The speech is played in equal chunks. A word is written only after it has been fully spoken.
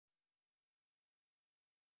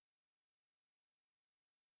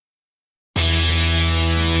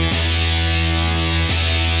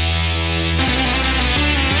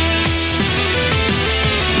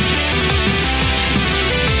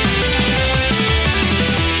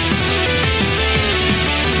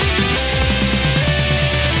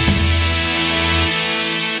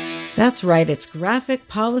That's right, it's Graphic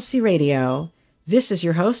Policy Radio. This is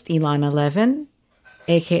your host, Ilana Levin,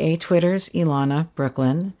 aka Twitter's Ilana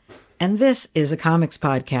Brooklyn, and this is a comics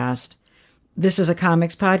podcast. This is a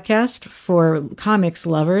comics podcast for comics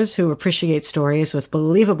lovers who appreciate stories with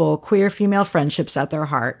believable queer female friendships at their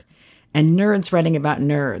heart, and nerds writing about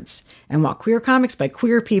nerds, and want queer comics by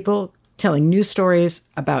queer people telling new stories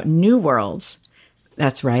about new worlds.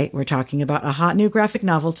 That's right, we're talking about a hot new graphic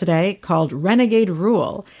novel today called Renegade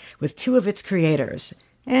Rule, with two of its creators.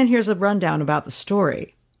 And here's a rundown about the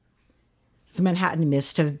story. The Manhattan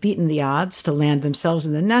Mist have beaten the odds to land themselves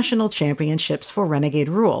in the national championships for Renegade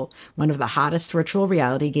Rule, one of the hottest virtual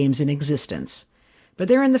reality games in existence. But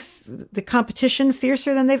they're in the competition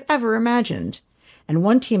fiercer than they've ever imagined, and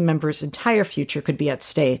one team member's entire future could be at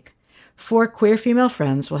stake. 4 queer female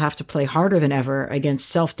friends will have to play harder than ever against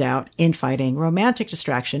self-doubt, infighting, romantic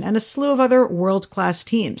distraction, and a slew of other world-class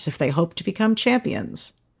teams if they hope to become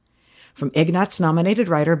champions. From Ignatz-nominated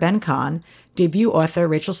writer Ben Kahn, debut author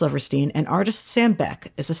Rachel Silverstein, and artist Sam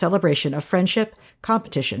Beck is a celebration of friendship,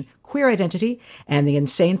 competition, queer identity, and the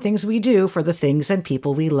insane things we do for the things and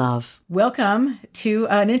people we love. Welcome to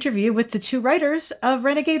an interview with the two writers of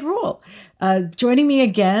Renegade Rule. Joining me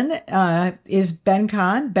again is Ben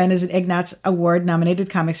Kahn. Ben is an Ignatz Award-nominated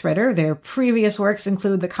comics writer. Their previous works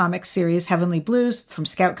include the comic series Heavenly Blues from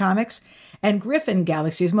Scout Comics and Griffin,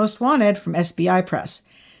 Galaxy's Most Wanted from SBI Press.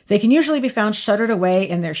 They can usually be found shuttered away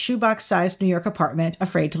in their shoebox-sized New York apartment,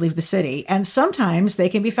 afraid to leave the city. And sometimes they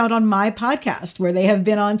can be found on my podcast, where they have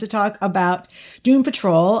been on to talk about Doom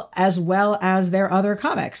Patrol as well as their other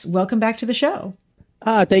comics. Welcome back to the show.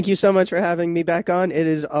 Thank you so much for having me back on. It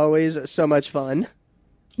is always so much fun.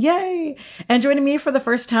 Yay! And joining me for the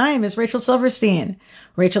first time is Rachel Silverstein.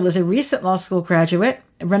 Rachel is a recent law school graduate.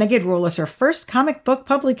 Renegade Rule is her first comic book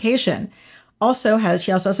publication. She also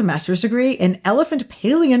has a master's degree in elephant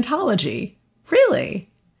paleontology.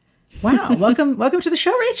 Really? Wow. Welcome to the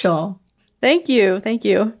show, Rachel. Thank you.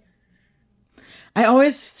 I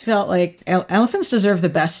always felt like elephants deserve the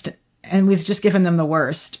best, and we've just given them the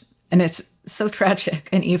worst. And it's so tragic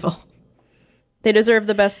and evil. They deserve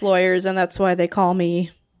the best lawyers, and that's why they call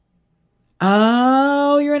me.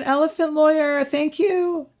 Oh, you're an elephant lawyer. Thank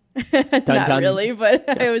you. Not really,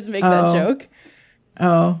 but I always make that joke.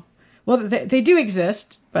 Oh. Well, they do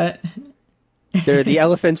exist, but... They're the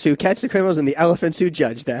elephants who catch the criminals and the elephants who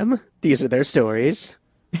judge them. These are their stories.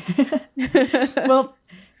 Well,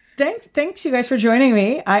 thanks you guys for joining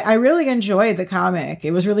me. I really enjoyed the comic.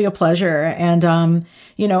 It was really a pleasure. And,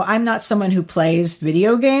 I'm not someone who plays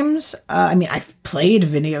video games. I've played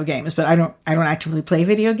video games, but I don't actively play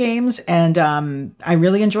video games. And I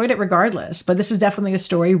really enjoyed it regardless. But this is definitely a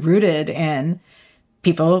story rooted in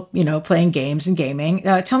people, playing games and gaming.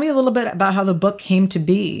 Tell me a little bit about how the book came to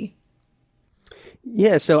be.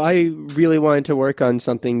 Yeah, so I really wanted to work on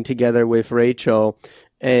something together with Rachel.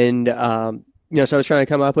 And, so I was trying to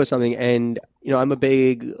come up with something. And, I'm a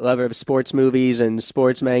big lover of sports movies and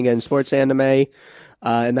sports manga and sports anime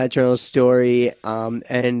and that general story.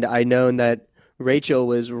 And I known that Rachel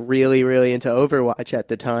was really, really into Overwatch at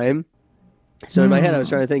the time. So in my head, I was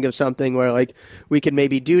trying to think of something where, we could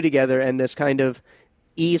maybe do together, and this kind of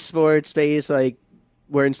esports space,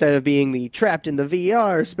 where instead of being the trapped in the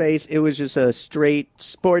VR space, it was just a straight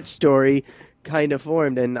sports story kind of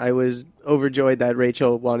formed. And I was overjoyed that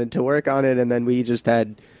Rachel wanted to work on it. And then we just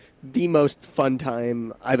had the most fun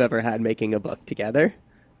time I've ever had making a book together.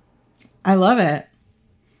 I love it.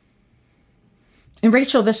 And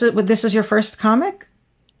Rachel, this is your first comic?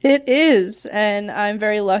 It is. And I'm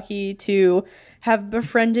very lucky to have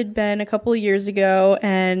befriended Ben a couple of years ago,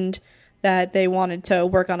 and that they wanted to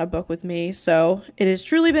work on a book with me. So it has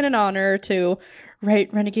truly been an honor to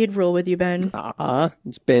write Renegade Rule with you, Ben.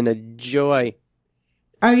 It's been a joy.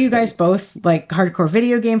 Are you guys both hardcore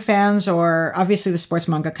video game fans, or obviously the sports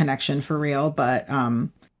manga connection for real, but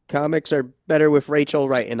comics are better with Rachel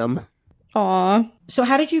writing them. Aw. So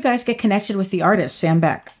how did you guys get connected with the artist, Sam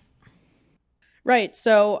Beck? Right.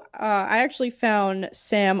 So I actually found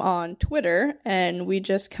Sam on Twitter, and we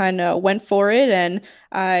just kind of went for it, and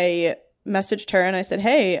I messaged her and I said,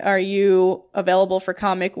 hey, are you available for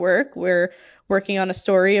comic work? We're working on a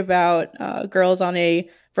story about girls on a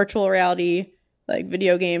virtual reality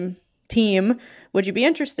video game team. Would you be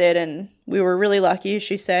interested? And we were really lucky.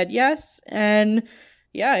 She said yes. And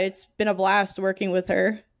yeah, it's been a blast working with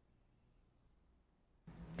her.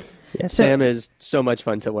 Yeah, Sam is so much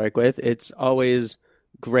fun to work with. It's always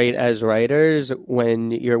great as writers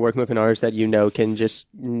when you're working with an artist that can just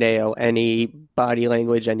nail any body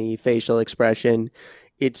language, any facial expression.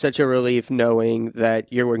 It's such a relief knowing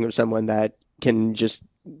that you're working with someone that can just,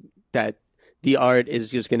 that the art is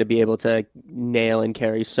just going to be able to nail and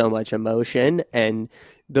carry so much emotion, and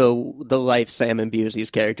the life Sam imbues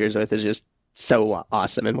these characters with is just so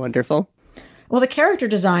awesome and wonderful. Well, the character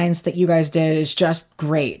designs that you guys did is just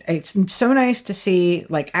great. It's so nice to see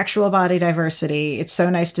like actual body diversity. It's so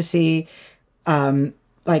nice to see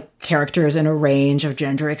like characters in a range of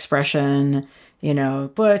gender expression, you know,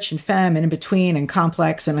 butch and femme and in between and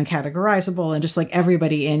complex and uncategorizable and just like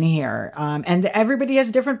everybody in here. And everybody has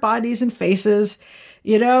different bodies and faces,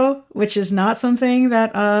 you know, which is not something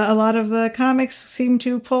that a lot of the comics seem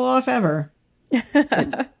to pull off ever.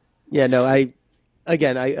 Yeah, no, I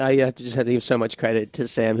have to give so much credit to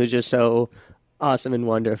Sam, who's just so awesome and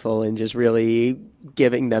wonderful, and just really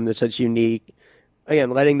giving them such unique,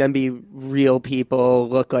 again, letting them be real people,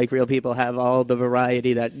 look like real people, have all the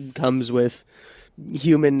variety that comes with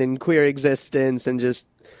human and queer existence, and just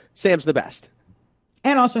Sam's the best.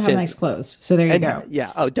 And also have nice clothes. So there you go.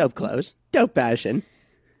 Yeah. Oh, dope clothes, dope fashion.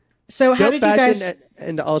 So how did you guys?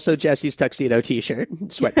 And also Jesse's tuxedo T-shirt,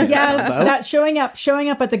 sweatpants. Yes, that showing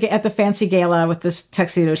up at the fancy gala with this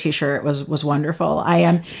tuxedo T-shirt was wonderful.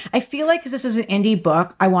 I feel like because this is an indie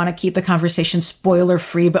book, I want to keep the conversation spoiler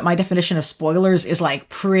free, but my definition of spoilers is like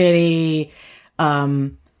pretty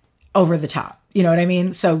over the top. You know what I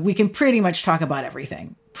mean? So we can pretty much talk about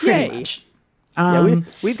everything. Pretty much. Yeah,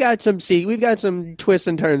 we've got some twists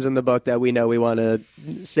and turns in the book that we know we want to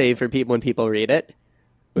save for people when people read it.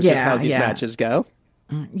 Which is how these matches go.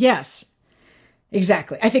 Yes,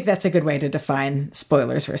 exactly. I think that's a good way to define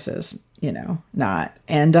spoilers versus, you know, not.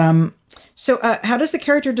 And so how does the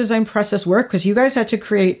character design process work? Because you guys had to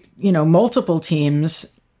create, you know, multiple teams.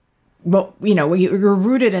 Well, you know, you're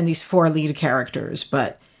rooted in these 4 lead characters,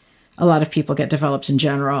 but a lot of people get developed in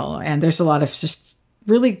general. And there's a lot of just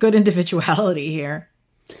really good individuality here.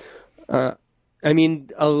 I mean,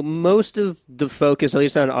 most of the focus, at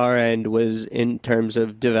least on our end, was in terms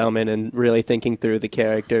of development and really thinking through the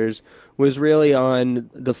characters, was really on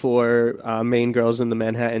the 4 main girls in the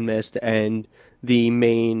Manhattan Mist and the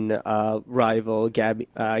main rival,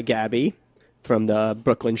 Gabby, from the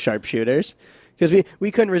Brooklyn Sharpshooters. Because we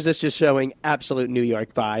couldn't resist just showing absolute New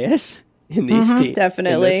York bias in these teams.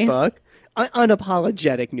 Definitely. In this book.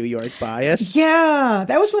 Unapologetic New York bias. Yeah,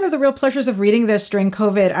 that was one of the real pleasures of reading this during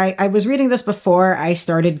COVID. I was reading this before I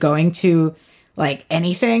started going to like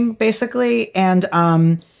anything basically. And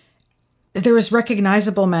there was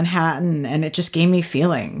recognizable Manhattan and it just gave me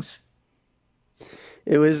feelings.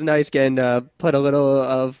 It was nice getting put a little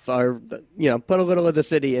of the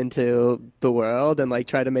city into the world and like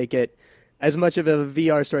try to make it as much of a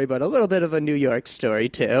VR story, but a little bit of a New York story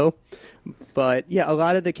too. But yeah, a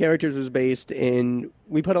lot of the characters was based in,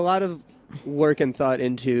 we put a lot of work and thought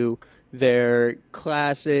into their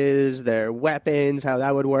classes, their weapons, how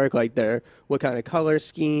that would work, like what kind of color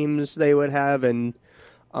schemes they would have, and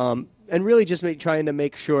really just trying to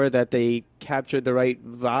make sure that they captured the right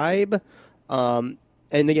vibe. And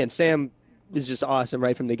again, Sam is just awesome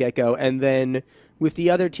right from the get-go. And then with the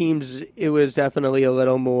other teams, it was definitely a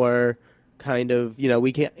little more kind of, you know,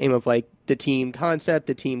 we can't aim of like the team concept,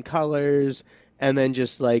 the team colors, and then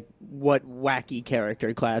just like what wacky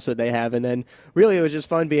character class would they have. And then really it was just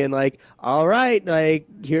fun being like, all right, like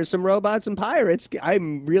here's some robots and pirates.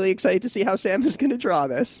 I'm really excited to see how Sam is going to draw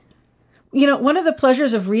this. You know, one of the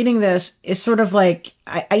pleasures of reading this is sort of like,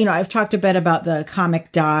 I've talked a bit about the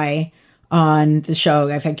comic Die on the show.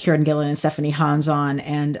 I've had Kieran Gillen and Stephanie Hans on,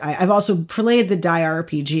 and I've also played the Die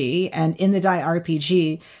RPG. And in the Die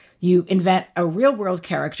RPG, you invent a real world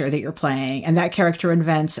character that you're playing, and that character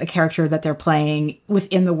invents a character that they're playing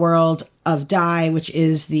within the world of Die, which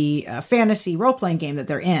is the fantasy role-playing game that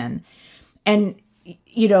they're in. And,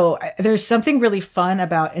 you know, there's something really fun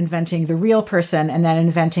about inventing the real person and then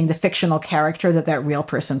inventing the fictional character that real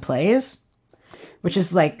person plays, which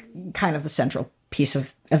is like kind of the central piece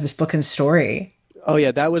of this book and story. Oh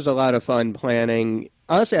yeah, that was a lot of fun planning.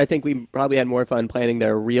 Honestly, I think we probably had more fun planning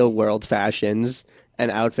their real world fashions and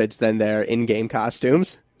outfits than their in-game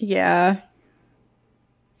costumes. Yeah.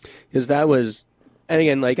 Because that was, and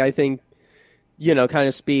again, like, I think, you know, kind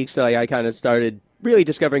of speaks to, like, I kind of started really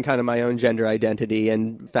discovering kind of my own gender identity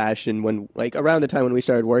and fashion when, like, around the time when we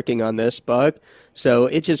started working on this book. So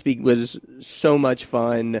it just was so much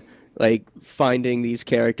fun, like, finding these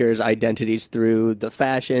characters' identities through the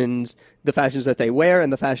fashions that they wear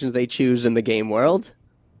and the fashions they choose in the game world.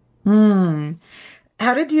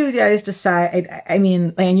 How did you guys decide, I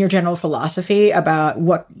mean, and your general philosophy about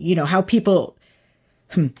what, you know, how people,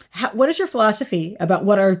 what is your philosophy about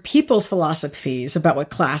what are people's philosophies about what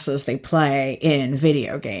classes they play in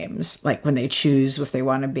video games? Like when they choose if they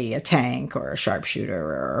want to be a tank or a sharpshooter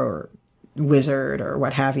or wizard or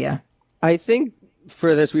what have you? I think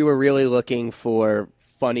for this, we were really looking for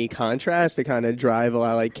funny contrast to kind of drive a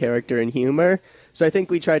lot of like character and humor. So I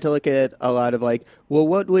think we tried to look at a lot of like, well,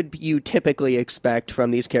 what would you typically expect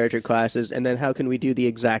from these character classes? And then how can we do the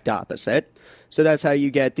exact opposite? So that's how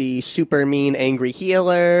you get the super mean angry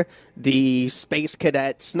healer, the space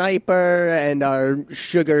cadet sniper, and our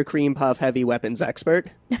sugar cream puff heavy weapons expert.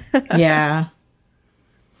 Yeah.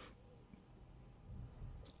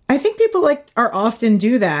 I think people are often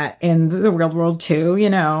do that in the real world too. You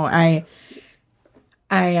know, I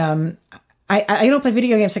don't play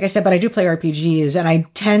video games, like I said, but I do play RPGs, and I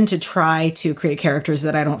tend to try to create characters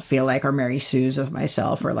that I don't feel like are Mary Sue's of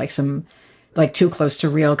myself or too close to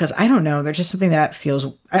real. Cause I don't know. There's just something that feels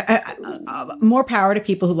more power to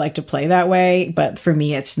people who like to play that way. But for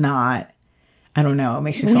me, it's not. I don't know. It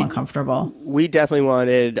makes me feel uncomfortable. We definitely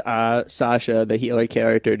wanted Sasha, the healer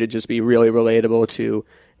character, to just be really relatable to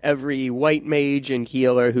every white mage and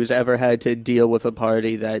healer who's ever had to deal with a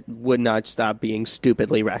party that would not stop being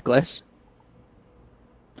stupidly reckless.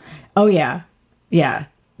 Oh, yeah. Yeah.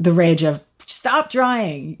 The rage of, stop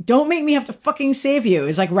trying. Don't make me have to fucking save you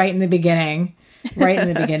is like right in the beginning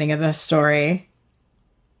of the story.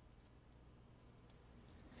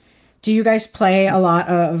 Do you guys play a lot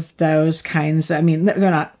of those kinds? I mean, they're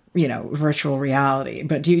not, virtual reality,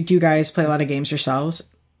 but do you guys play a lot of games yourselves?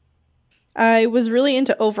 I was really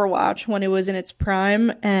into Overwatch when it was in its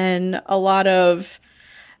prime, and a lot of,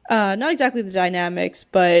 not exactly the dynamics,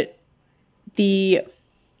 but the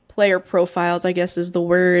player profiles, I guess is the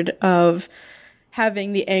word, of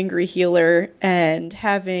having the angry healer and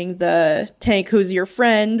having the tank who's your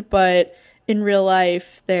friend, but in real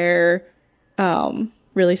life, they're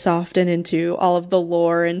really soft and into all of the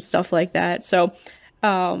lore and stuff like that. So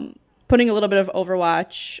putting a little bit of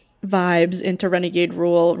Overwatch vibes into Renegade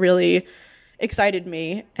Rule really excited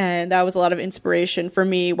me, and that was a lot of inspiration for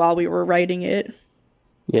me while we were writing it.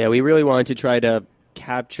 Yeah, we really wanted to try to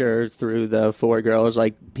capture through the four girls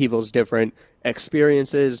like people's different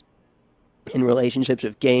experiences in relationships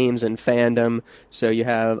with games and fandom. So you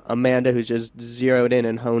have Amanda, who's just zeroed in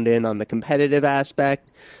and honed in on the competitive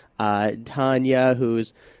aspect. Tanya,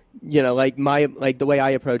 who's, the way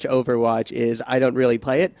I approach Overwatch is I don't really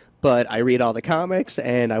play it, but I read all the comics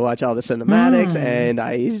and I watch all the cinematics and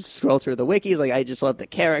I scroll through the wikis. Like, I just love the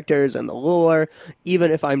characters and the lore,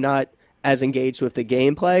 even if I'm not as engaged with the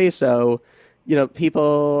gameplay. So,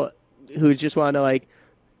 people who just want to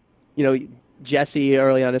Jesse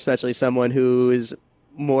early on, especially someone who is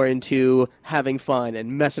more into having fun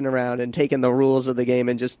and messing around and taking the rules of the game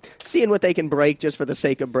and just seeing what they can break just for the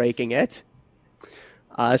sake of breaking it.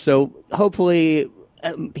 So hopefully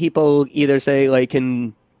people either say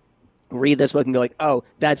can read this book and go oh,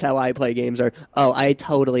 that's how I play games, or oh, I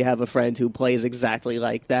totally have a friend who plays exactly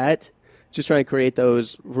like that. Just trying to create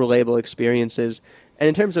those relatable experiences. And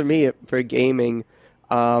in terms of me for gaming,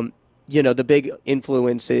 the big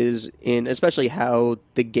influences in especially how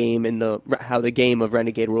the game of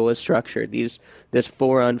Renegade Rule is structured. This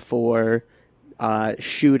 4-on-4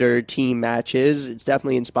 shooter team matches. It's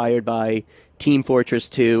definitely inspired by Team Fortress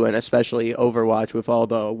 2 and especially Overwatch with all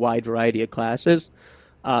the wide variety of classes.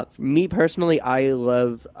 Me personally, I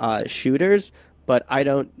love shooters, but I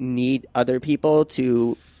don't need other people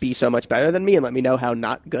to be so much better than me and let me know how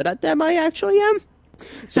not good at them I actually am.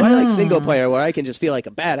 So I like single player where I can just feel like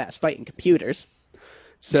a badass fighting computers.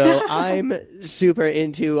 So I'm super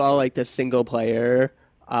into all the single player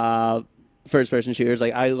first person shooters.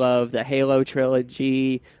 I love the Halo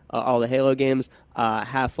trilogy, all the Halo games,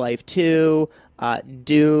 Half-Life 2,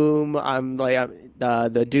 Doom.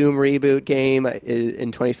 The Doom reboot game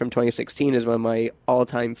from 2016 is one of my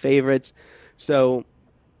all-time favorites. So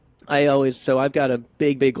I've got a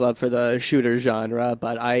big love for the shooter genre,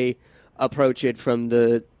 but I approach it from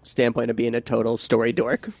the standpoint of being a total story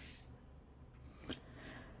dork.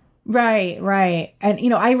 Right.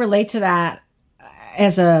 And, I relate to that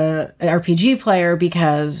as an RPG player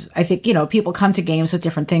because I think, people come to games with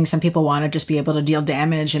different things. Some people want to just be able to deal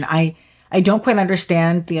damage. And I don't quite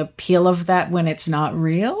understand the appeal of that when it's not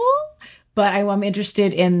real, but I'm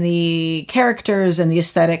interested in the characters and the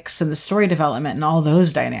aesthetics and the story development and all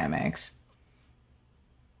those dynamics.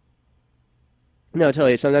 No,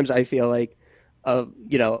 totally. Sometimes I feel I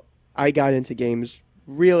got into games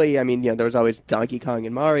really, there was always Donkey Kong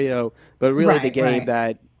and Mario, but really the game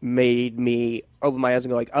that made me open my eyes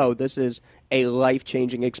and go oh, this is a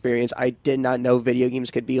life-changing experience. I did not know video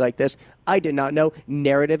games could be like this. I did not know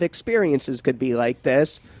narrative experiences could be like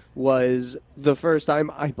this. Was the first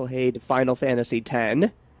time I played Final Fantasy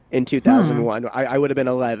X in 2001. I would have been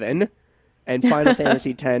 11. And Final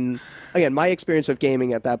Fantasy X, again, my experience with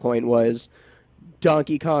gaming at that point was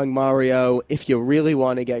Donkey Kong, Mario. If you really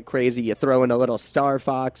want to get crazy, you throw in a little Star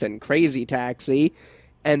Fox and Crazy Taxi.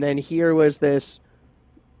 And then here was this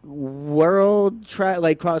world,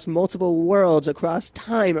 like across multiple worlds, across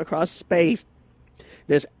time, across space.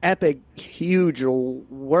 This epic, huge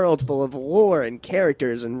world full of lore and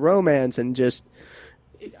characters and romance and just...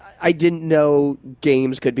 I didn't know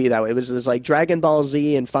games could be that way. It was this like Dragon Ball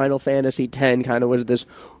Z and Final Fantasy X kind of was this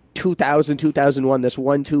 2000, 2001, this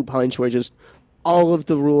 1-2 punch where just all of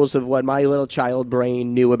the rules of what my little child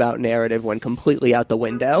brain knew about narrative went completely out the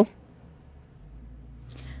window.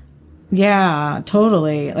 Yeah,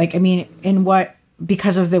 totally. Like, I mean, in what,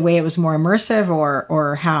 because of the way it was more immersive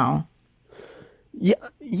or how?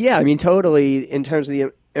 Yeah, I mean, totally in terms of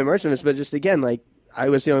the immersiveness, but just again, like I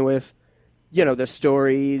was dealing with, you know, the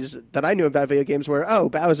stories that I knew about video games were, oh,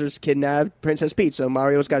 Bowser's kidnapped Princess Peach, so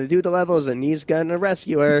Mario's got to do the levels and he's going to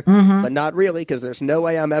rescue her, but not really, because there's no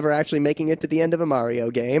way I'm ever actually making it to the end of a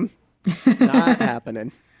Mario game. Not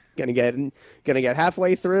happening. Gonna get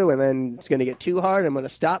halfway through, and then it's gonna get too hard. I'm gonna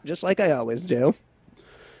stop just like I always do.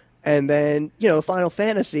 And then, you know, Final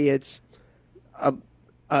Fantasy, it's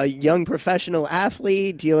a young professional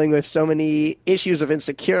athlete dealing with so many issues of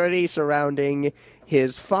insecurity surrounding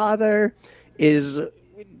his father, is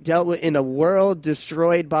dealt with in a world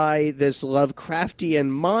destroyed by this Lovecraftian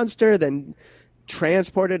monster, then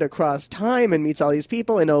transported across time and meets all these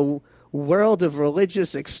people in a world of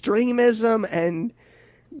religious extremism, and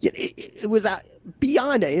it was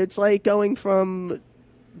beyond it. It's like going from,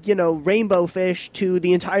 you know, Rainbow Fish to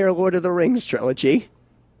the entire Lord of the Rings trilogy.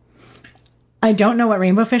 I don't know what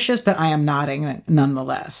Rainbow Fish is, but I am nodding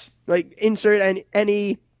nonetheless. Like, insert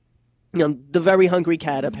any you know, the very hungry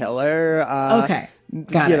caterpillar. Okay,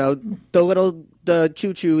 got it. You know, the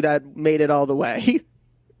choo-choo that made it all the way.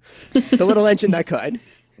 The little engine that could.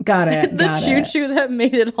 Got it. The choo-choo that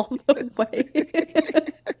made it all the way.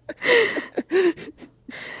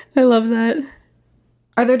 I love that.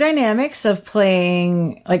 Are there dynamics of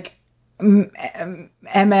playing like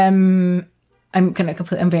MM? I'm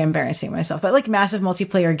embarrassing myself, but like massive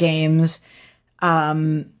multiplayer games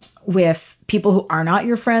with people who are not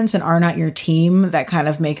your friends and are not your team that kind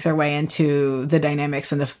of make their way into the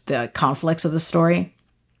dynamics and the conflicts of the story?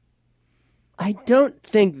 I don't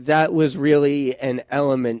think that was really an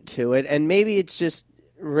element to it, and maybe it's just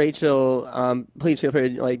Rachel. Please feel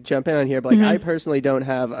free to like jump in on here, but like I personally don't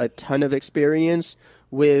have a ton of experience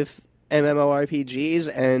with MMORPGs,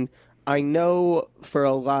 and I know for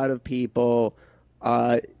a lot of people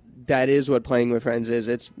that is what playing with friends is.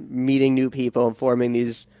 It's meeting new people and forming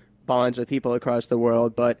these bonds with people across the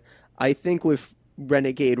world. But I think with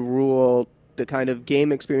Renegade Rule, the kind of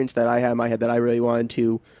game experience that I had in my head that I really wanted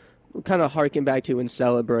to kind of harken back to and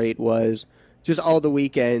celebrate was just all the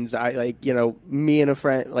weekends. I like, you know, me and a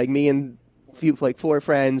friend, like me and few, like 4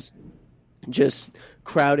 friends, just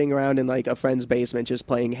crowding around in like a friend's basement, just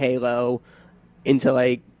playing Halo until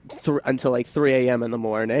like 3 a.m. in the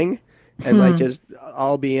morning. And like just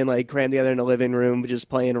all being like crammed together in the living room, just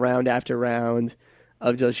playing round after round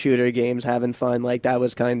of just shooter games, having fun. Like that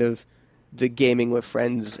was kind of the gaming with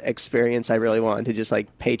friends experience I really wanted to just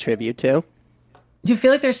like pay tribute to. Do you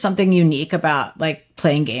feel like there's something unique about like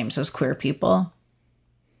playing games as queer people?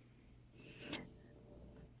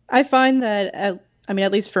 I find that,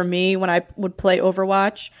 at least for me, when I would play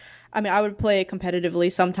Overwatch, I would play it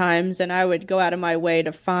competitively sometimes, and I would go out of my way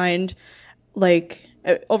to find like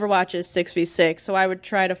Overwatch is 6v6, so I would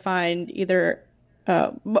try to find either,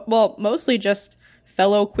 mostly just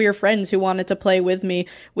fellow queer friends who wanted to play with me.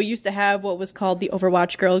 We used to have what was called the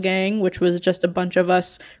Overwatch Girl Gang, which was just a bunch of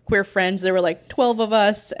us queer friends. There were like 12 of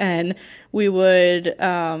us, and we would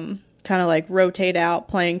kind of like rotate out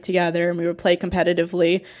playing together, and we would play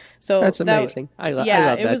competitively. So that's amazing. I love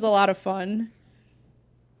that. It Was a lot of fun.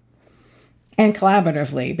 And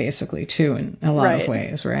collaboratively, basically, too, in a lot of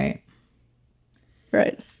ways, right?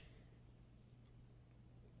 Right.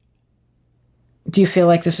 Do you feel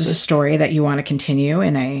like this is a story that you want to continue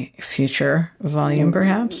in a future volume,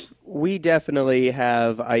 perhaps? We definitely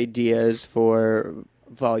have ideas for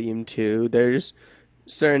volume 2. There's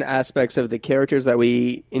certain aspects of the characters that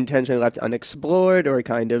we intentionally left unexplored or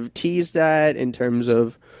kind of teased at in terms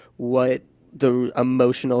of what the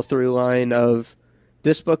emotional through line of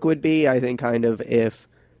this book would be. I think kind of if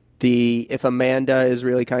Amanda is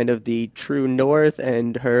really kind of the true north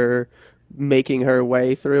and her making her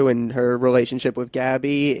way through and her relationship with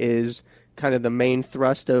Gabby is kind of the main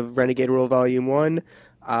thrust of Renegade Rule Volume 1.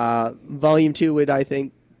 Volume 2 would, I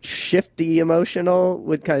think, shift the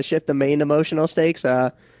main emotional stakes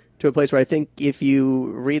to a place where I think if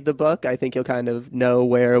you read the book, I think you'll kind of know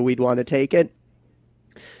where we'd want to take it.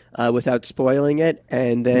 without spoiling it.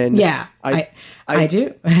 And then Yeah, I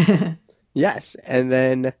do. Yes, and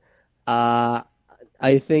then I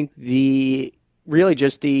think really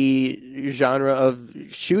just the genre of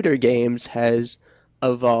shooter games has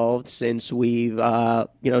evolved since we've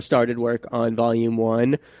started work on Volume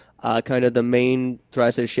 1. Kind of the main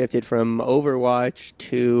thrust has shifted from Overwatch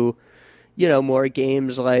to more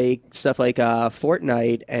games like stuff like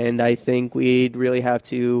Fortnite, and I think we'd really have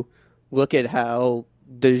to look at how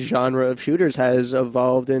the genre of shooters has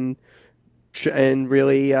evolved and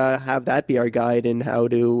really have that be our guide in how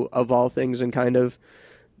to evolve things and kind of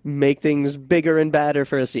make things bigger and badder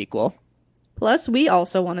for a sequel. Plus, we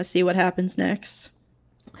also want to see what happens next.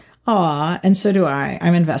 Aw, and so do I.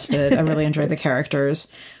 I'm invested. I really enjoyed the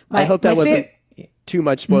characters. I hope that wasn't too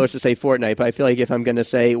much spoilers to say Fortnite, but I feel like if I'm going to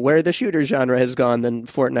say where the shooter genre has gone, then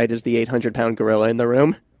Fortnite is the 800-pound gorilla in the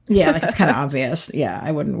room. Yeah, like it's kind of obvious. Yeah,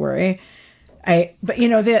 I wouldn't worry. But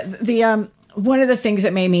the one of the things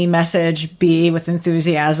that made me message B with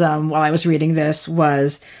enthusiasm while I was reading this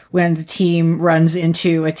was when the team runs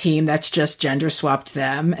into a team that's just gender swapped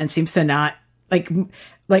them and seems to not like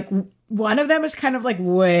one of them is kind of like,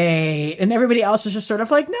 wait, and everybody else is just sort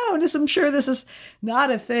of like, no, I'm sure this is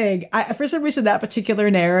not a thing. For some reason, that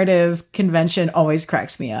particular narrative convention always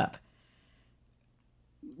cracks me up.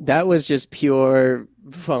 That was just pure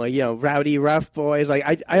fun, rowdy, rough boys. Like,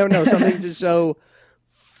 I don't know, something just so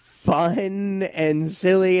fun and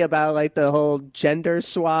silly about like the whole gender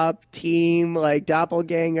swap team, like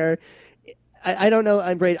doppelganger. I don't know.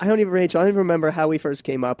 I don't even remember how we first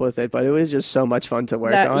came up with it, but it was just so much fun to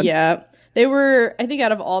work on. Yeah. They were, I think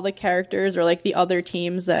out of all the characters or like the other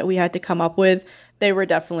teams that we had to come up with, they were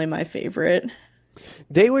definitely my favorite.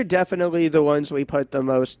 They were definitely the ones we put the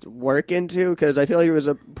most work into because I feel like it was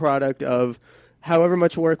a product of however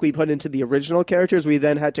much work we put into the original characters, we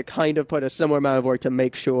then had to kind of put a similar amount of work to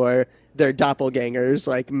make sure their doppelgangers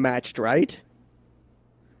like matched right.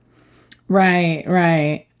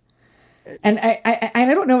 Right. And I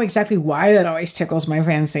don't know exactly why that always tickles my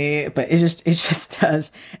fancy, but it just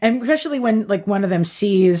does. And especially when like one of them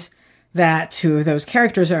sees that two of those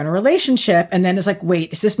characters are in a relationship and then is like,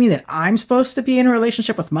 wait, does this mean that I'm supposed to be in a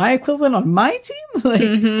relationship with my equivalent on my team? Like,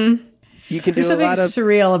 you can do there's something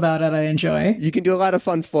surreal about it. I enjoy. You can do a lot of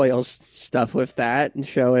fun foils stuff with that and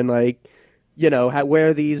showing like,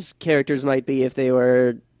 where these characters might be if they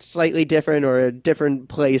were slightly different or different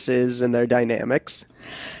places in their dynamics.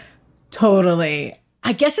 Totally.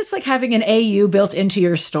 I guess it's like having an AU built into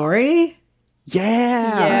your story.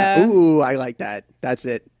 Yeah. Ooh, I like that. That's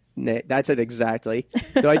it. That's it exactly.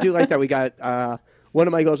 Though I do like that we got, one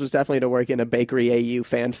of my goals was definitely to work in a Bakery AU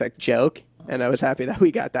fanfic joke, and I was happy that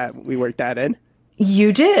we worked that in.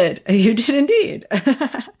 You did indeed.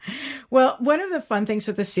 Well, one of the fun things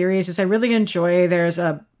with the series is I really enjoy there's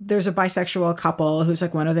a bisexual couple who's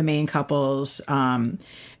like one of the main couples, and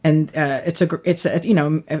it's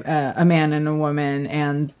a man and a woman,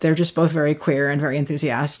 and they're just both very queer and very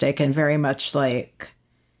enthusiastic and very much like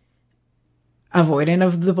avoidant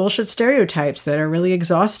of the bullshit stereotypes that are really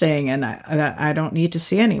exhausting and I don't need to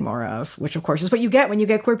see any more of, which of course is what you get when you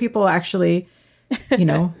get queer people actually,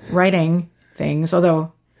 writing things.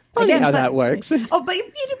 Although, funny how that works. Oh, but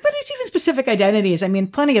it's even specific identities. I mean,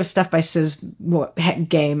 plenty of stuff by cis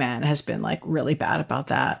gay men has been like really bad about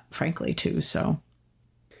that, frankly, too. So,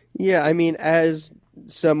 yeah, I mean, as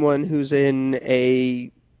someone who's in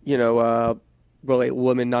a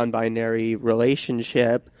woman non-binary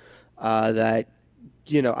relationship, that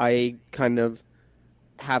I kind of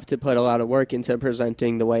have to put a lot of work into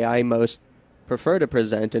presenting the way I most prefer to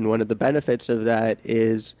present, and one of the benefits of that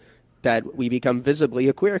is that we become visibly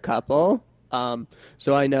a queer couple.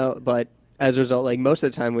 So I know, but as a result, like most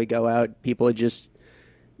of the time we go out, people just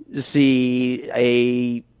see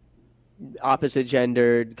a opposite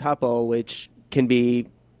gendered couple, which can be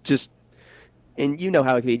just, and you know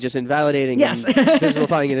how it can be just invalidating yes. and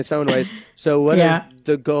visible in its own ways. So one of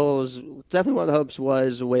the goals, definitely one of the hopes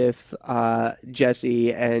was with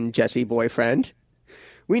Jesse and Jesse boyfriend.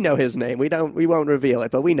 We know his name. We won't reveal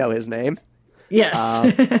it, but we know his name.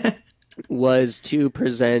 Yes. Was to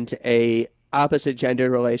present a opposite gender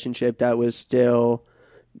relationship that was still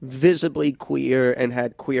visibly queer and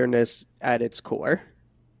had queerness at its core.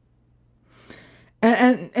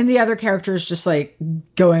 And the other characters just like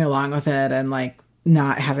going along with it and like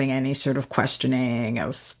not having any sort of questioning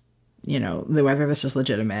of, whether this is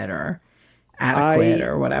legitimate or adequate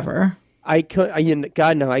or whatever.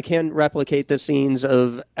 God, no, I can't replicate the scenes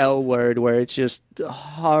of L Word where it's just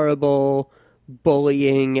horrible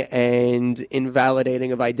bullying and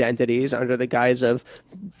invalidating of identities under the guise of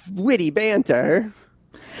witty banter.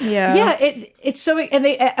 Yeah. It's so,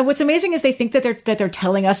 and what's amazing is they think that they're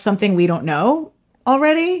telling us something we don't know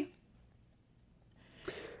already.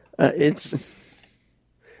 That's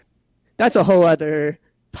a whole other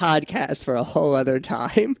podcast for a whole other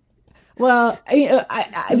time. Well,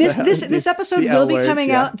 this episode will be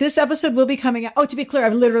coming out. This episode will be coming out. Oh, to be clear,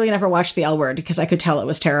 I've literally never watched The L Word because I could tell it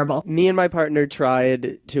was terrible. Me and my partner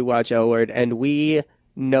tried to watch L Word, and we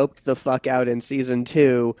noped the fuck out in season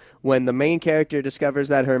 2 when the main character discovers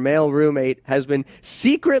that her male roommate has been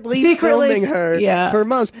secretly filming her for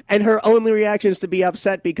months, and her only reaction is to be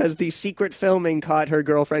upset because the secret filming caught her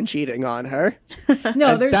girlfriend cheating on her.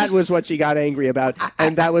 No, that was what she got angry about,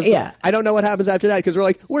 and that was I don't know what happens after that, because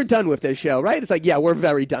we're done with this show, right? It's like, yeah, we're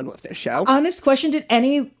very done with this show. Honest question: did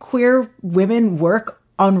any queer women work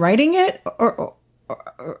on writing it or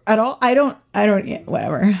at all? I don't,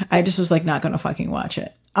 whatever. I just was like, not going to fucking watch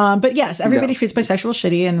it. But yes, everybody treats bisexual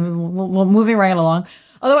shitty, and we're moving right along.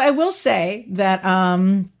 Although I will say that,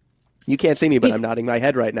 you can't see me, but I'm nodding my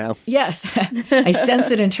head right now. Yes, I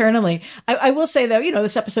sense it internally. I will say though,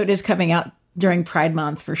 this episode is coming out during Pride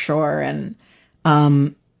Month for sure. And,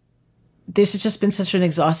 this has just been such an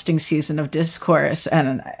exhausting season of discourse,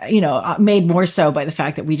 and, made more so by the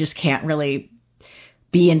fact that we just can't really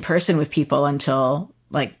be in person with people until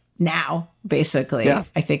like now, basically. Yeah.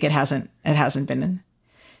 I think it hasn't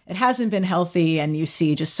been healthy, and you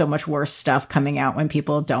see just so much worse stuff coming out when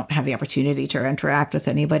people don't have the opportunity to interact with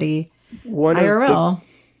anybody IRL. Of the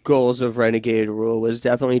goals of Renegade Rule was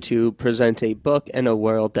definitely to present a book and a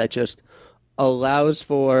world that just allows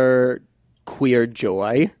for queer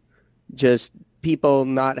joy, just people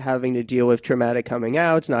not having to deal with traumatic coming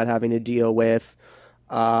outs, not having to deal with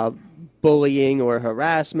bullying or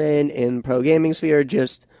harassment in pro gaming sphere,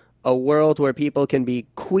 just a world where people can be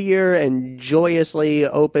queer and joyously,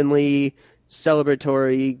 openly,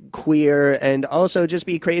 celebratory, queer, and also just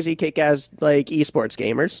be crazy kick-ass, like, esports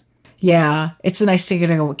gamers. Yeah, it's a nice thing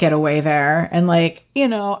to get away there. And, like,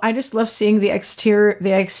 I just love seeing the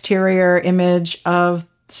exterior image of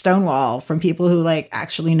Stonewall from people who, like,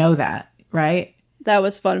 actually know that, right? That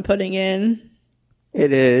was fun putting in.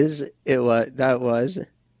 It is. That was.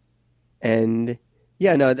 And...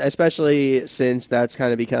 yeah, no, especially since that's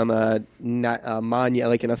kind of become a monument,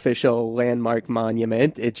 like an official landmark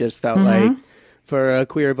monument. It just felt like, for a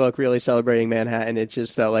queer book really celebrating Manhattan, it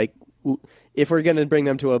just felt like, if we're going to bring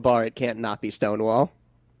them to a bar, it can't not be Stonewall.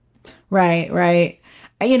 Right.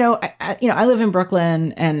 I live in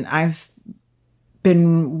Brooklyn, and I've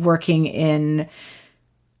been working in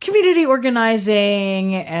community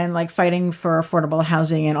organizing and like fighting for affordable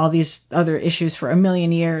housing and all these other issues for a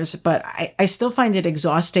million years. But I still find it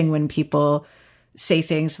exhausting when people say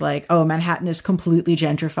things like, oh, Manhattan is completely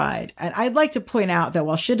gentrified. And I'd like to point out that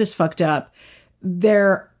while shit is fucked up,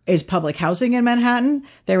 there is public housing in Manhattan.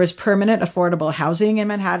 There is permanent affordable housing in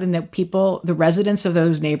Manhattan that the residents of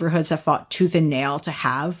those neighborhoods have fought tooth and nail to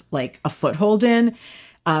have like a foothold in.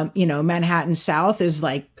 Manhattan South is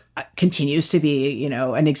like, continues to be,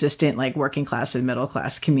 an existent like working class and middle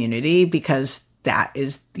class community, because that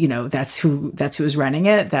is, that's who's running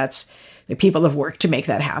it. That's the people have worked to make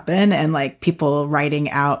that happen. And like people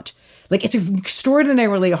writing out, like it's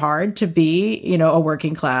extraordinarily hard to be, a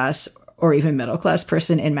working class or even middle class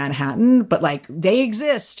person in Manhattan, but like they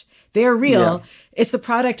exist. They're real. Yeah. It's the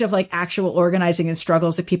product of like actual organizing and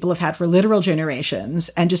struggles that people have had for literal generations,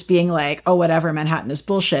 and just being like, oh, whatever, Manhattan is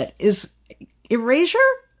bullshit is erasure.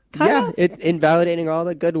 Kinda? Yeah, invalidating all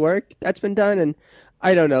the good work that's been done. And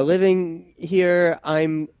I don't know, living here,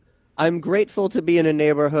 I'm grateful to be in a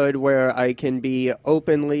neighborhood where I can be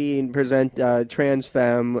openly and present trans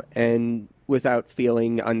femme and without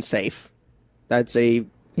feeling unsafe. It's a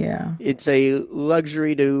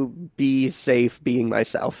luxury to be safe being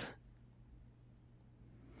myself.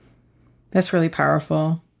 That's really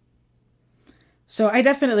powerful. So I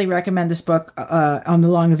definitely recommend this book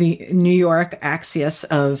along the New York axis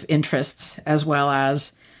of interests, as well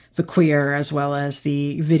as the queer, as well as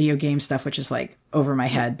the video game stuff, which is like over my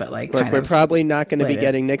head, but like look, we're probably not going to be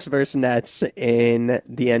getting Knicks versus Nets in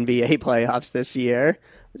the NBA playoffs this year.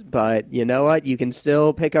 But you know what? You can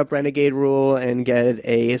still pick up Renegade Rule and get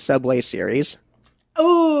a Subway series.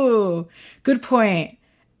 Oh, good point.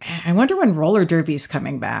 I wonder when roller derby's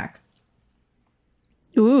coming back.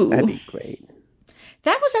 Ooh, that'd be great.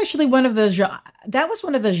 That was actually one of the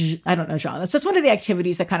I don't know, genres. That's one of the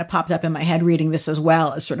activities that kind of popped up in my head reading this, as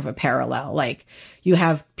well as sort of a parallel. Like you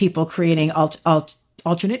have people creating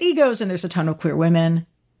alternate egos, and there's a ton of queer women.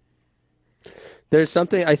 There's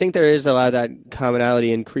something, I think there is a lot of that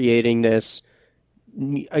commonality in creating this,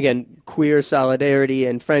 again, queer solidarity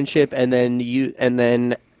and friendship, and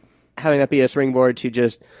then having that be a springboard to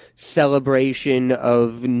just celebration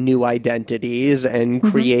of new identities and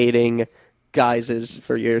creating guises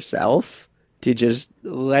for yourself to just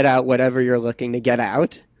let out whatever you're looking to get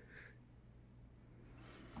out.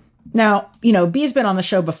 Now, B's been on the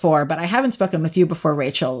show before, but I haven't spoken with you before,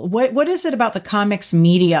 Rachel. What is it about the comics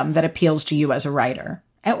medium that appeals to you as a writer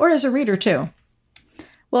or as a reader too?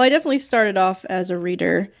 Well, I definitely started off as a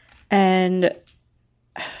reader, and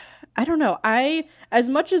I don't know. As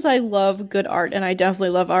much as I love good art, and I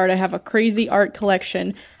definitely love art, I have a crazy art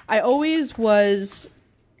collection, I always was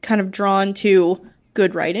kind of drawn to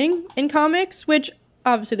good writing in comics, which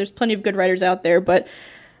obviously there's plenty of good writers out there, but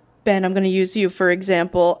Ben, I'm going to use you for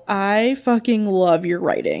example. I fucking love your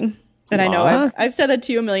writing. And I know I've said that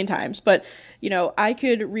to you a million times, but I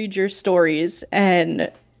could read your stories and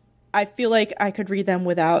I feel like I could read them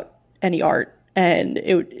without any art, and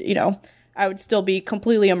it would, I would still be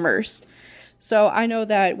completely immersed. So I know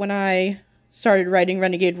that when I started writing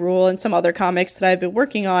Renegade Rule and some other comics that I've been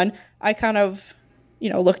working on, I kind of,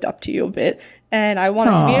 looked up to you a bit, and I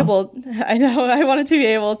wanted to be able, I wanted to be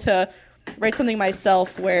able to write something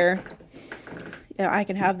myself where I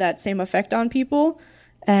can have that same effect on people.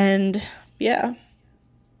 And yeah.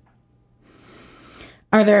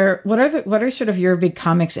 What are sort of your big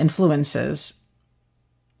comics influences?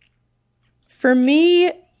 For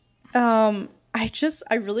me, I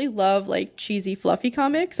really love like cheesy, fluffy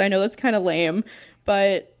comics. I know that's kind of lame,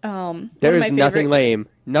 but there is nothing lame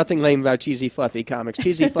about cheesy, fluffy comics.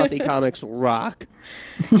 Cheesy, fluffy comics rock.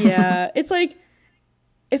 Yeah, it's like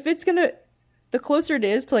the closer it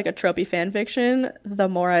is to like a trope-y fan fiction, the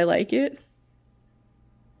more I like it.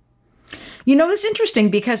 It's interesting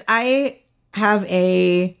because I have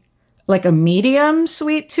a medium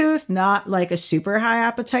sweet tooth, not like a super high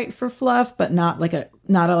appetite for fluff, but not like a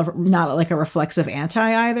reflexive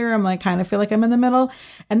anti either. I'm like, kind of feel like I'm in the middle.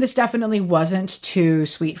 And this definitely wasn't too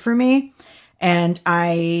sweet for me. And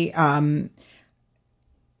I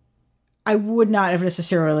would not have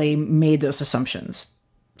necessarily made those assumptions.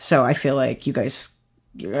 So I feel like you guys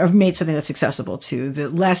have made something that's accessible to the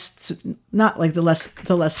less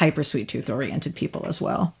hyper sweet tooth oriented people as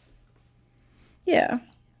well. Yeah.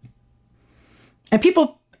 And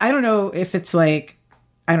people, I don't know if it's like,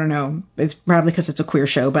 I don't know, it's probably because it's a queer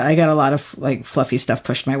show, but I got a lot of like fluffy stuff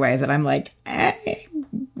pushed my way that I'm like, I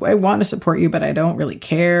want to support you, but I don't really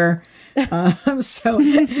care. So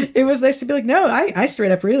it was nice to be like, no, I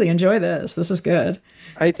straight up really enjoy this. This is good.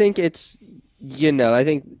 I think it's, I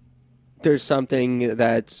think there's something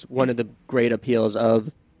that's one of the great appeals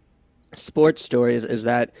of sports stories is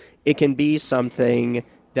that it can be something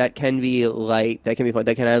that can be light, that can be fun,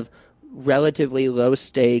 that can have relatively low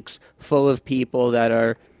stakes, full of people that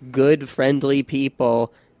are good, friendly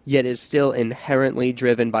people, yet is still inherently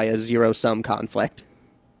driven by a zero-sum conflict.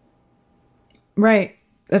 Right.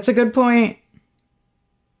 That's a good point.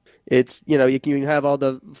 It's, you can have all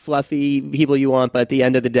the fluffy people you want, but at the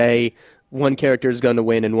end of the day, one character is going to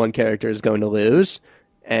win and one character is going to lose.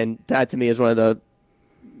 And that, to me, is one of the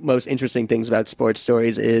most interesting things about sports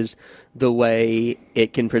stories is the way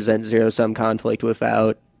it can present zero-sum conflict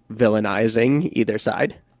without villainizing either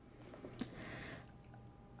side.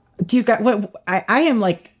 Do you guys, I am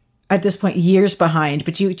like, at this point, years behind,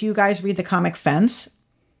 but do you guys read the comic Fence?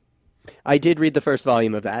 I did read the first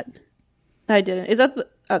volume of that. I didn't. Is that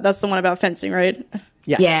that's the one about fencing, right?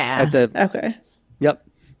 Yes. Yeah. Okay. Yep.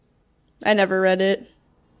 I never read it.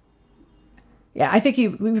 Yeah, I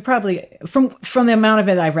think we probably, from the amount of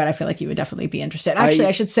it I've read, I feel like you would definitely be interested. Actually,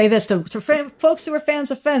 I should say this to folks who are fans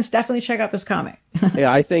of Fence, definitely check out this comic.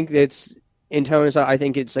 Yeah, I think it's, in terms of, I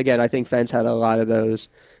think Fence had a lot of those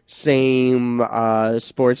same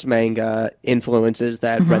sports manga influences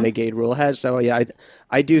that Renegade Rule has. So yeah,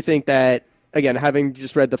 I do think that, again, having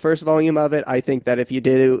just read the first volume of it, I think that if you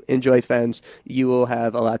did enjoy Fence, you will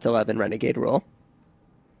have a lot to love in Renegade Rule.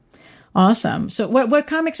 Awesome. So what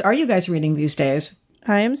comics are you guys reading these days?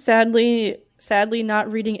 I am sadly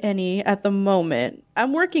not reading any at the moment.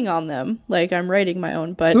 I'm working on them. Like, I'm writing my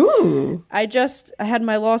own, but Ooh. I had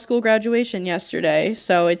my law school graduation yesterday,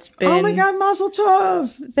 so it's been... Oh my God, Mazel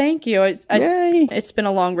Tov! Thank you. It's been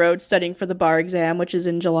a long road studying for the bar exam, which is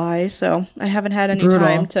in July, so I haven't had any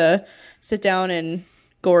time to sit down and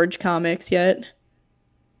gorge comics yet.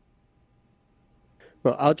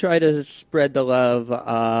 Well, I'll try to spread the love,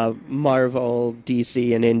 Marvel,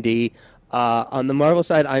 DC, and Indie. On the Marvel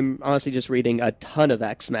side, I'm honestly just reading a ton of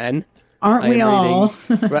X-Men. Aren't we all?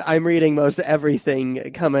 I'm reading most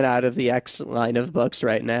everything coming out of the X line of books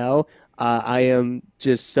right now. I am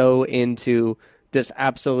just so into this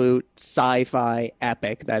absolute sci-fi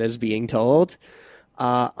epic that is being told.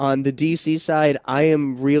 On the DC side, I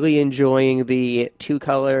am really enjoying the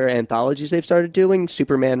two-color anthologies they've started doing.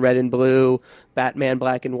 Superman Red and Blue, Batman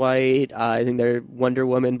Black and White. I think their Wonder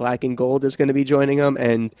Woman Black and Gold is going to be joining them.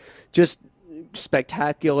 And just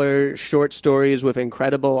spectacular short stories with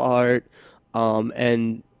incredible art.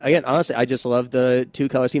 And again, honestly, I just love the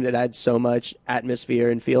two-color scheme that adds so much atmosphere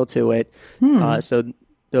and feel to it. So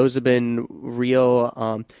those have been real.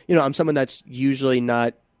 I'm someone that's usually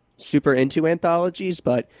not super into anthologies,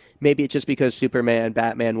 but maybe it's just because Superman,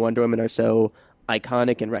 Batman, Wonder Woman are so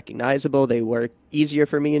iconic and recognizable. They work easier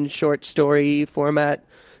for me in short story format.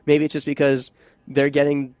 Maybe it's just because they're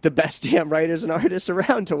getting the best damn writers and artists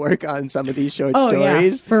around to work on some of these short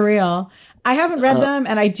stories. Yeah, for real. I haven't read them,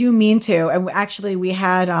 and I do mean to. And actually, we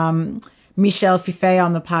had Michel Fiffe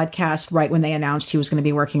on the podcast right when they announced he was going to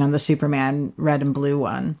be working on the Superman Red and Blue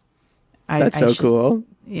one. That's so cool.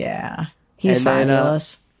 Yeah, he's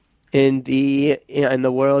fabulous. In the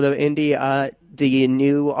world of indie, the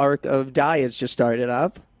new arc of Die has just started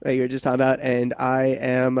up that you were just talking about, and I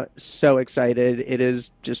am so excited. It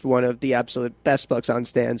is just one of the absolute best books on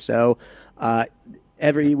stand. So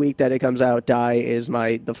every week that it comes out, Die is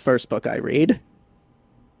the first book I read.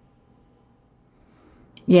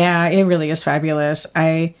 Yeah, it really is fabulous.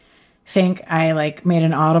 I think I made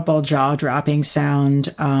an audible jaw-dropping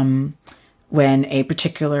sound when a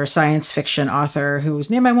particular science fiction author whose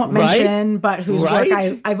name I won't mention, but whose work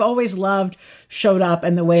I've always loved showed up,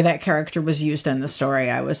 and the way that character was used in the story,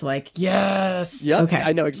 I was like, yes. Yep. Okay.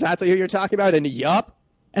 I know exactly who you're talking about, and yup.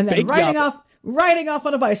 And then riding off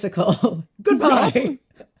on a bicycle. Goodbye.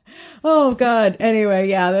 Oh, God. Anyway,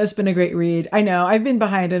 yeah, that's been a great read. I know I've been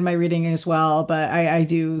behind in my reading as well, but I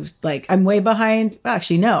do I'm way behind.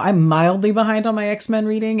 Actually, no, I'm mildly behind on my X-Men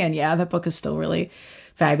reading. And yeah, that book is still really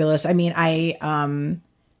fabulous. I mean,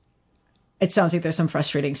 it sounds like there's some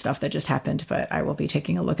frustrating stuff that just happened, but I will be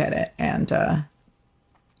taking a look at it and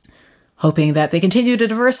hoping that they continue to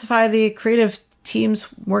diversify the creative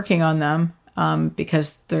teams working on them,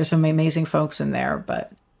 because there's some amazing folks in there.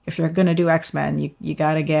 But if you're going to do X-Men, you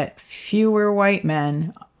got to get fewer white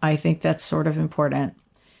men. I think that's sort of important.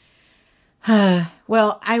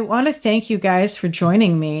 Well, I want to thank you guys for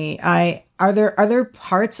joining me. Are there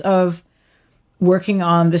parts of working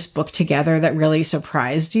on this book together that really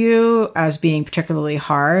surprised you as being particularly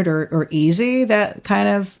hard or easy? That kind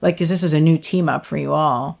of is this is a new team up for you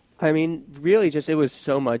all? I mean, really, it was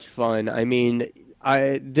so much fun. I mean,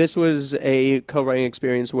 this was a co-writing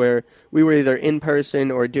experience where we were either in person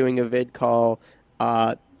or doing a vid call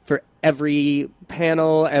for every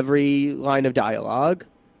panel, every line of dialogue.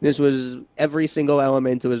 This was every single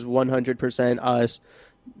element. It was 100% us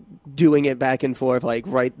doing it back and forth,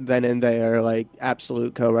 right then and there,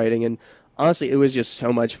 absolute co-writing. And honestly, it was just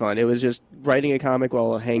so much fun. It was just writing a comic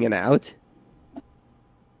while hanging out.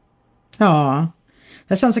 Aw.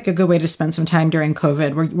 That sounds like a good way to spend some time during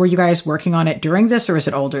COVID. Were you guys working on it during this, or is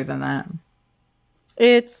it older than that?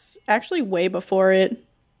 It's actually way before it,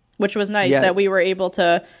 which was nice that we were able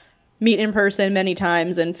to meet in person many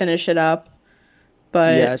times and finish it up.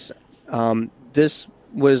 But yes, this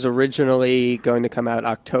was originally going to come out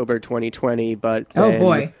October 2020, but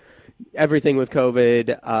then everything with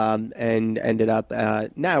COVID and ended up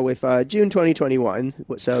now with June 2021,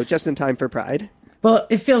 so just in time for Pride. Well,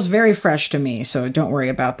 it feels very fresh to me, so don't worry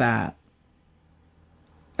about that.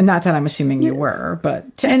 Not that I'm assuming you were,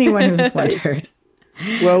 but to anyone who's wondered.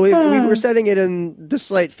 Well, we were setting it in the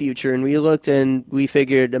slight future, and we looked and we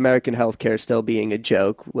figured American healthcare still being a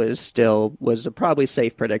joke was a probably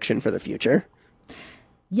safe prediction for the future.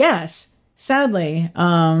 Yes, sadly.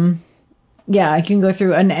 I can go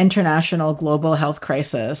through an international global health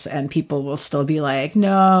crisis and people will still be like,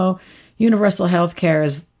 no, universal healthcare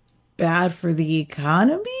is bad for the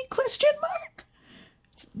economy? ?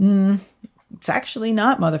 It's actually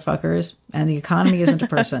not, motherfuckers. And the economy isn't a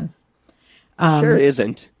person. Sure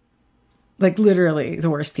isn't. Literally, the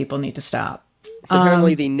worst people need to stop. It's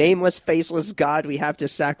apparently the nameless, faceless god we have to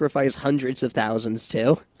sacrifice hundreds of thousands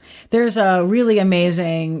to. There's a really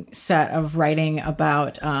amazing set of writing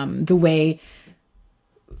about the way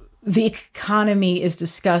the economy is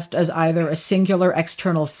discussed as either a singular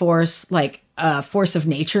external force, like a force of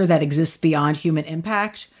nature that exists beyond human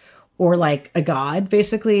impact, or like a god,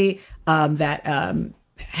 basically. That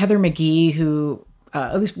Heather McGee, who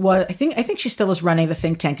at least was, I think she still is running the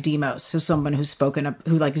think tank Demos, is someone who's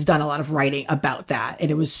has done a lot of writing about that,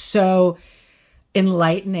 and it was so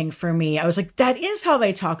enlightening for me. I was like, that is how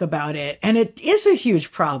they talk about it, and it is a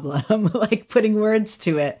huge problem. Putting words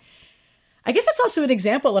to it. I guess that's also an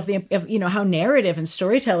example of how narrative and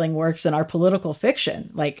storytelling works in our political fiction,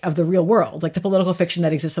 like of the real world, like the political fiction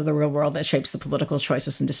that exists of the real world that shapes the political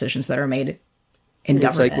choices and decisions that are made in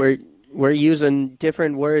government. It's like we're using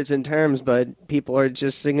different words and terms, but people are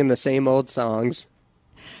just singing the same old songs.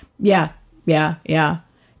 Yeah. I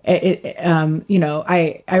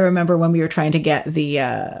remember when we were trying to get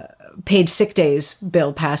the paid sick days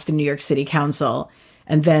bill passed in New York City Council.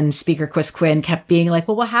 And then Speaker Chris Quinn kept being like,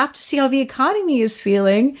 well, we'll have to see how the economy is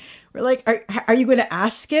feeling. We're like, are you going to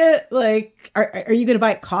ask it? Like, are you going to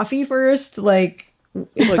buy coffee first? Like,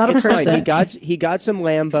 it's not a person. Fine. He got some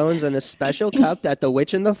lamb bones in a special cup that the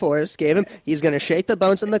witch in the forest gave him. He's going to shake the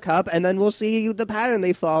bones in the cup, and then we'll see the pattern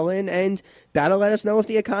they fall in, and that'll let us know if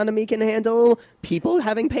the economy can handle people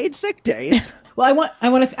having paid sick days. Well, I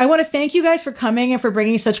want to thank you guys for coming and for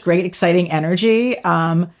bringing such great, exciting energy.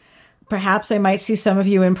 Perhaps I might see some of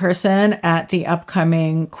you in person at the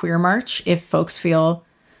upcoming Queer March if folks feel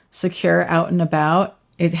secure out and about.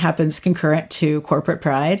 It happens concurrent to Corporate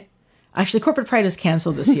Pride. Actually, Corporate Pride is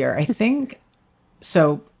canceled this year, I think.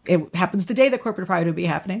 So it happens the day that Corporate Pride would be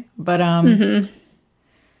happening. But and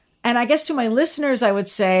I guess to my listeners, I would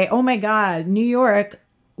say, oh my God, New York,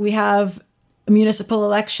 we have a municipal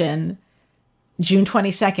election June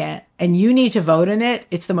 22nd, and you need to vote in it.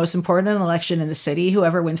 It's the most important election in the city.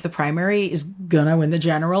 Whoever wins the primary is gonna win the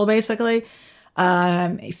general, basically.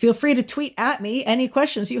 Feel free to tweet at me any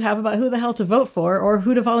questions you have about who the hell to vote for or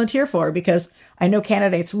who to volunteer for, because I know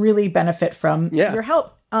candidates really benefit from your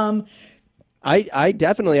help. I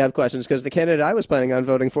definitely have questions because the candidate I was planning on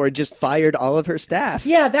voting for just fired all of her staff.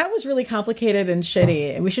 Yeah, that was really complicated and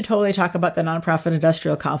shitty. We should totally talk about the nonprofit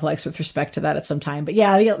industrial complex with respect to that at some time. But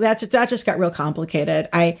yeah, that just got real complicated.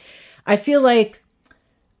 I feel like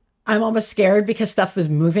I'm almost scared because stuff is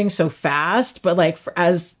moving so fast. But like,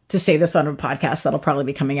 as to say this on a podcast that'll probably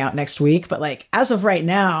be coming out next week. But like, as of right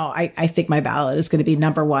now, I think my ballot is going to be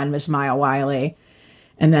number 1, Ms. Maya Wiley.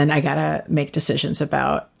 And then I got to make decisions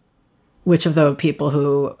about which of the people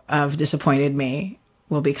who have disappointed me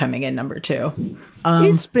will be coming in number 2.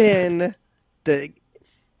 It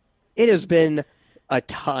has been a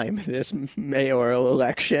time, this mayoral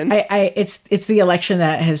election. It's the election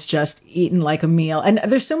that has just eaten like a meal. And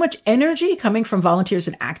there's so much energy coming from volunteers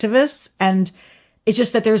and activists. And it's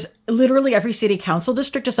just that there's literally every city council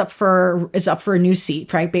district is up for a new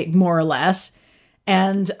seat, right? More or less.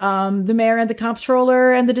 And the mayor and the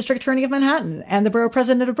comptroller and the district attorney of Manhattan and the borough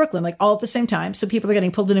president of Brooklyn, like all at the same time. So people are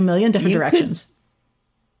getting pulled in a million different directions.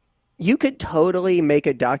 You could totally make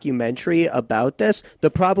a documentary about this.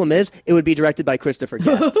 The problem is it would be directed by Christopher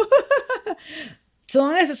Guest. So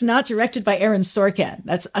long as it's not directed by Aaron Sorkin.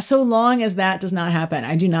 That's so long as that does not happen.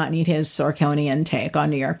 I do not need his Sorkinian take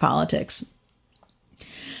on New York politics.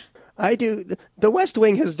 I do. The West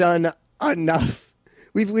Wing has done enough.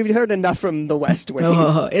 We've heard enough from the West Wing.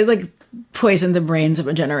 It like poisoned the brains of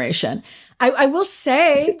a generation. I will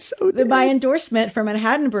say that my endorsement for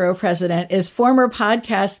Manhattan Borough President is former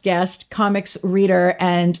podcast guest, comics reader,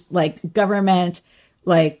 and like government,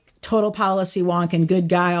 like total policy wonk and good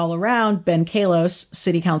guy all around, Ben Kalos,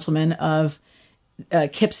 city councilman of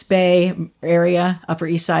Kips Bay area, Upper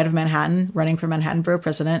East Side of Manhattan, running for Manhattan Borough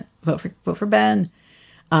President. Vote for Ben.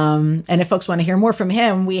 And if folks want to hear more from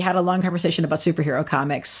him, we had a long conversation about superhero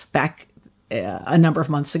comics back a number of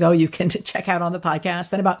months ago. You can check out on the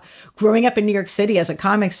podcast, and about growing up in New York City as a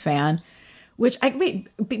comics fan, which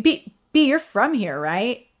you're from here,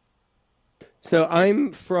 right? So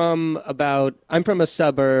I'm from a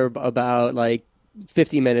suburb about like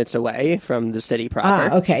 50 minutes away from the city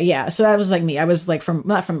proper. Okay, yeah. So that was like me. I was like I'm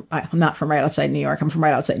not from right outside New York. I'm from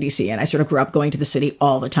right outside DC, and I sort of grew up going to the city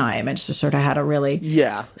all the time, and just sort of had a really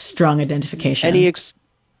strong identification.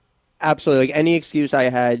 Absolutely, like any excuse I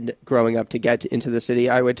had growing up to get into the city,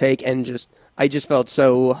 I would take, and I just felt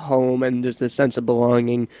so home, and there's this sense of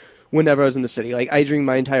belonging whenever I was in the city. Like I dreamed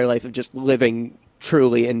my entire life of just living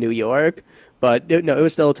truly in New York, but it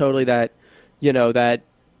was still totally that, that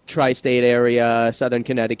tri-state area, Southern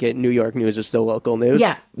Connecticut, New York news is still local news.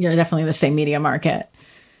 Yeah, you're definitely the same media market.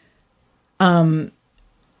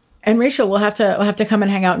 And Rachel, we'll have to come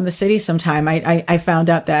and hang out in the city sometime. I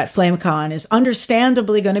found out that FlameCon is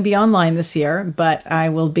understandably going to be online this year, but I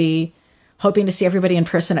will be hoping to see everybody in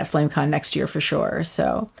person at FlameCon next year for sure.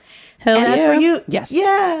 So, As for you, yes,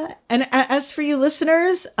 yeah. And as for you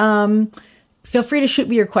listeners, feel free to shoot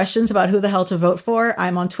me your questions about who the hell to vote for.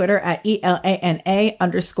 I'm on Twitter at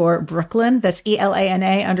ELANA_Brooklyn. That's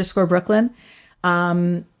ELANA_Brooklyn.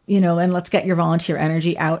 And let's get your volunteer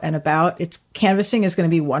energy out and about. Canvassing is going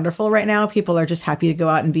to be wonderful right now. People are just happy to go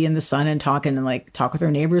out and be in the sun and talk with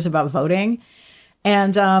their neighbors about voting.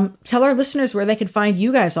 And tell our listeners where they can find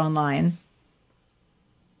you guys online.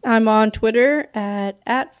 I'm on Twitter at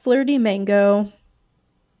FlirtyMango.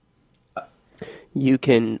 You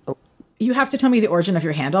can... You have to tell me the origin of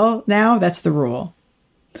your handle now. That's the rule.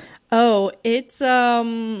 Oh, it's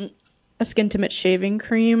a Skintimate shaving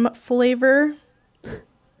cream flavor.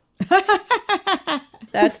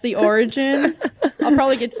 That's the origin. I'll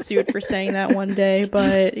probably get sued for saying that one day,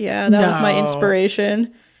 but yeah, that was my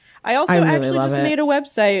inspiration. I also actually just made a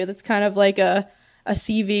website that's kind of like a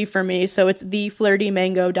CV for me, so it's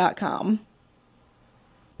theflirtymango.com.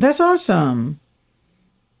 That's awesome.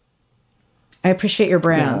 I appreciate your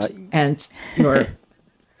brand and your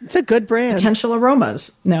it's a good brand. Potential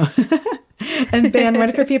aromas. No. And Ben,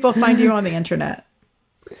 where can people find you on the internet?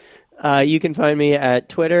 You can find me at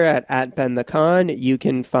Twitter at Ben Kahn. You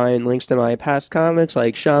can find links to my past comics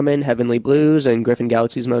like Shaman, Heavenly Blues, and Griffin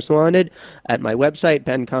Galaxy's Most Wanted at my website,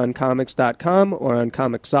 benkhahncomics.com, or on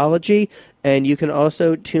Comixology. And you can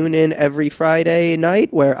also tune in every Friday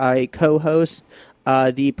night where I co-host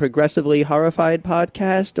the Progressively Horrified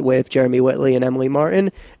podcast with Jeremy Whitley and Emily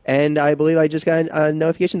Martin. And I believe I just got a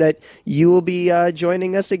notification that you will be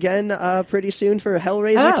joining us again pretty soon for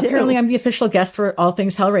Hellraiser 2. Apparently I'm the official guest for all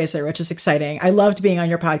things Hellraiser, which is exciting. I loved being on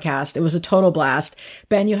your podcast. It was a total blast.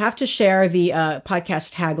 Ben, you have to share the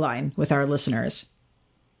podcast tagline with our listeners.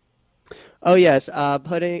 Oh, yes.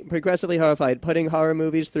 Progressively Horrified, putting horror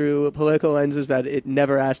movies through political lenses that it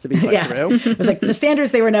never asked to be put through. It was like the standards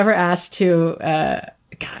they were never asked to.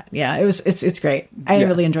 God, yeah, it's great. I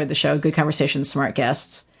really enjoyed the show. Good conversations, smart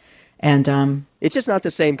guests. And it's just not the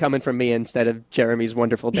same coming from me instead of Jeremy's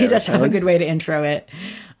wonderful baritone. He does have a good way to intro it.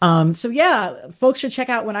 So yeah, folks should check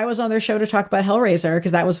out when I was on their show to talk about Hellraiser,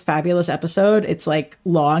 because that was a fabulous episode. It's like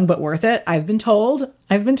long but worth it. I've been told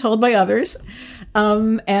by others.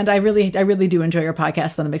 And I really do enjoy your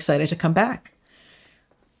podcast, and I'm excited to come back.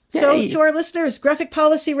 Yay. So to our listeners, Graphic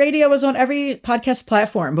Policy Radio is on every podcast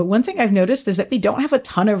platform. But one thing I've noticed is that we don't have a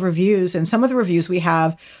ton of reviews, and some of the reviews we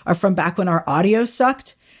have are from back when our audio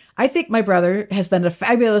sucked. I think my brother has done a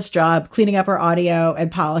fabulous job cleaning up our audio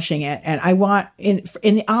and polishing it. And I want, in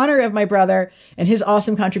the honor of my brother and his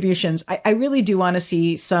awesome contributions, I really do want to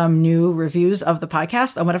see some new reviews of the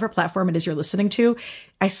podcast on whatever platform it is you're listening to.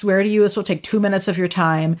 I swear to you, this will take 2 minutes of your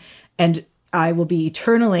time, and I will be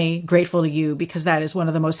eternally grateful to you, because that is one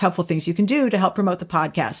of the most helpful things you can do to help promote the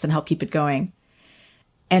podcast and help keep it going.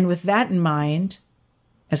 And with that in mind,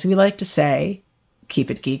 as we like to say,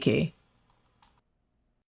 keep it geeky.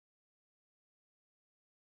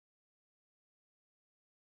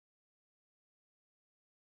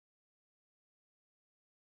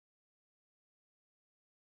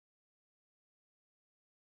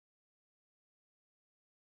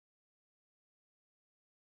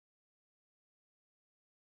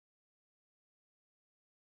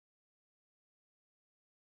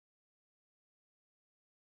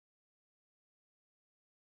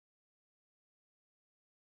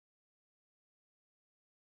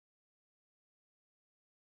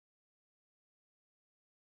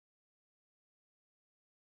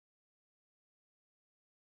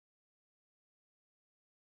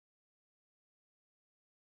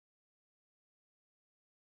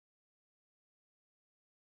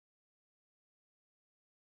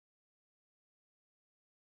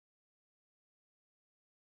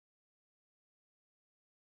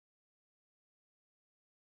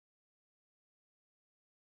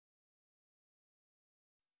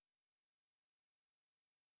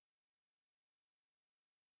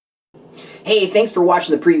 Hey, thanks for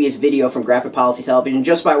watching the previous video from Graphic Policy Television.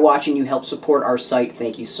 Just by watching, you help support our site.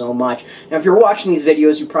 Thank you so much. Now, if you're watching these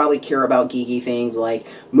videos, you probably care about geeky things like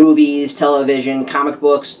movies, television, comic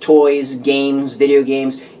books, toys, games, video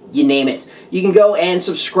games, you name it. You can go and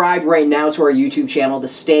subscribe right now to our YouTube channel to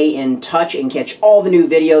stay in touch and catch all the new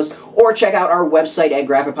videos, or check out our website at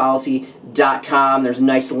graphicpolicy.com. There's a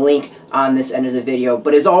nice link on this end of the video.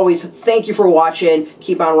 But as always, thank you for watching.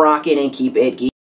 Keep on rocking and keep it geeky.